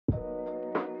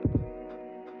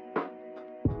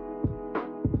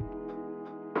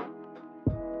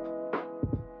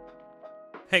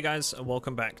Hey guys, and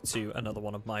welcome back to another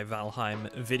one of my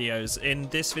Valheim videos. In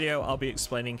this video, I'll be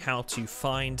explaining how to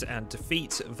find and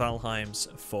defeat Valheim's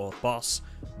fourth boss,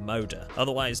 Moda,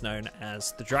 otherwise known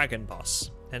as the Dragon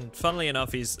Boss. And funnily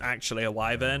enough, he's actually a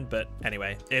wyvern, but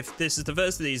anyway, if this is the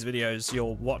first of these videos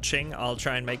you're watching, I'll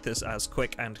try and make this as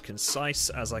quick and concise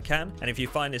as I can. And if you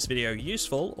find this video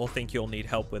useful or think you'll need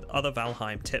help with other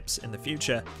Valheim tips in the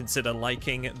future, consider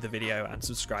liking the video and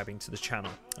subscribing to the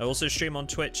channel. I also stream on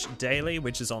Twitch daily,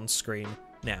 which is on screen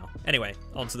now. Anyway,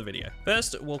 on to the video.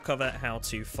 First, we'll cover how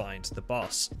to find the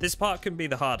boss. This part can be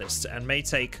the hardest and may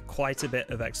take quite a bit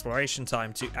of exploration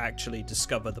time to actually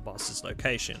discover the boss's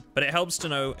location, but it helps to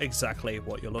know exactly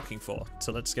what you're looking for,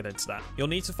 so let's get into that. You'll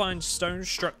need to find stone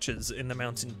structures in the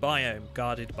mountain biome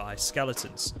guarded by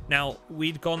skeletons. Now,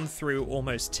 we'd gone through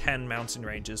almost 10 mountain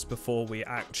ranges before we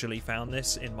actually found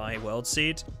this in my world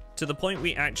seed, to the point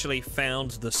we actually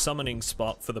found the summoning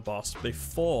spot for the boss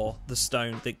before the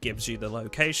stone that gives you the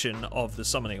location of the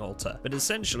summoning altar. But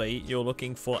essentially, you're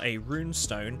looking for a rune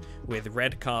stone with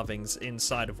red carvings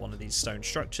inside of one of these stone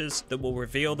structures that will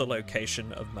reveal the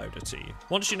location of Moda to you.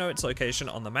 Once you know its location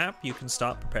on the map, you can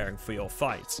start preparing for your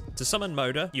fight. To summon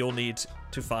Moda, you'll need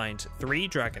to find 3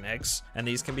 dragon eggs, and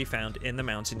these can be found in the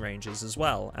mountain ranges as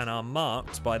well, and are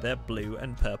marked by their blue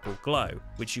and purple glow,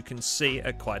 which you can see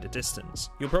at quite a distance.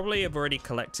 You'll probably have already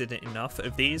collected enough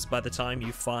of these by the time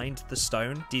you find the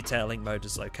stone detailing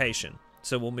Moda's location.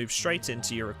 So we'll move straight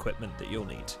into your equipment that you'll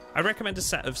need. I recommend a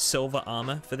set of silver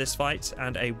armor for this fight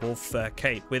and a wolf fur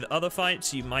cape. With other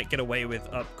fights, you might get away with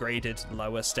upgraded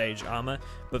lower stage armor,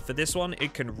 but for this one,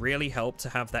 it can really help to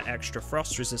have that extra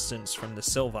frost resistance from the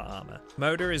silver armor.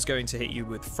 Moda is going to hit you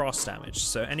with frost damage,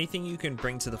 so anything you can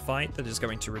bring to the fight that is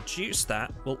going to reduce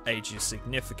that will aid you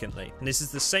significantly. And this is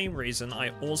the same reason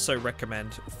I also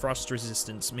recommend frost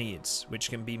resistance meads, which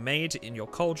can be made in your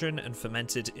cauldron and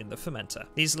fermented in the fermenter.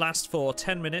 These last for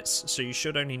 10 minutes, so you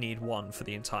should only need one for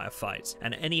the entire fight,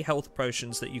 and any health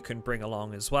potions that you can bring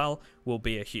along as well will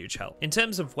be a huge help. In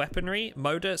terms of weaponry,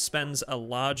 Moda spends a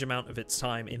large amount of its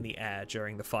time in the air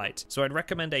during the fight, so I'd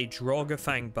recommend a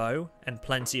Draugr bow and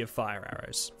plenty of fire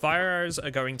arrows. Fire arrows are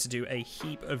going to do a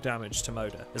heap of damage to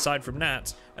Moda. Aside from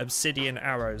that, obsidian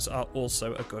arrows are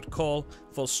also a good call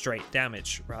for straight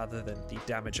damage, rather than the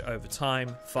damage over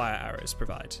time fire arrows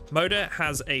provide. Moda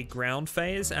has a ground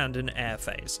phase and an air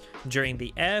phase. During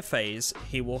the air phase,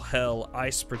 he will hurl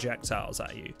ice projectiles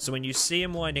at you, so when you see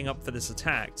him winding up for this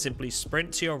attack, simply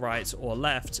sprint to your right or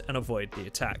left and avoid the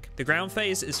attack. The ground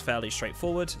phase is fairly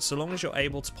straightforward, so long as you're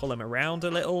able to pull him around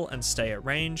a little and stay at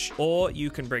range, or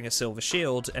you can bring a silver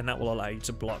shield and that will allow you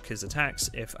to block his attacks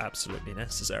if absolutely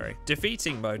necessary.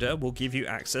 Defeating Moda will give you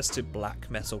access to black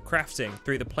metal crafting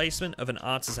through the placement of an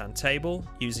artisan table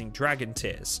using dragon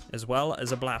tears, as well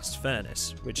as a blast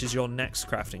furnace, which is your next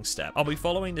crafting step. I'll be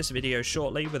following this video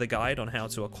shortly with a guide on how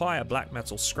to acquire black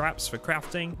metal scraps for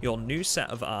crafting your new set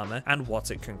of armor and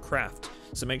what it can craft,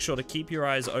 so make sure to keep your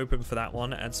eyes open for that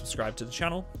one and subscribe to the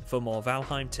channel for more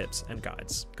Valheim tips and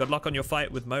guides. Good luck on your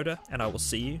fight with Moda, and I will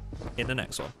see you in the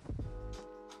next one.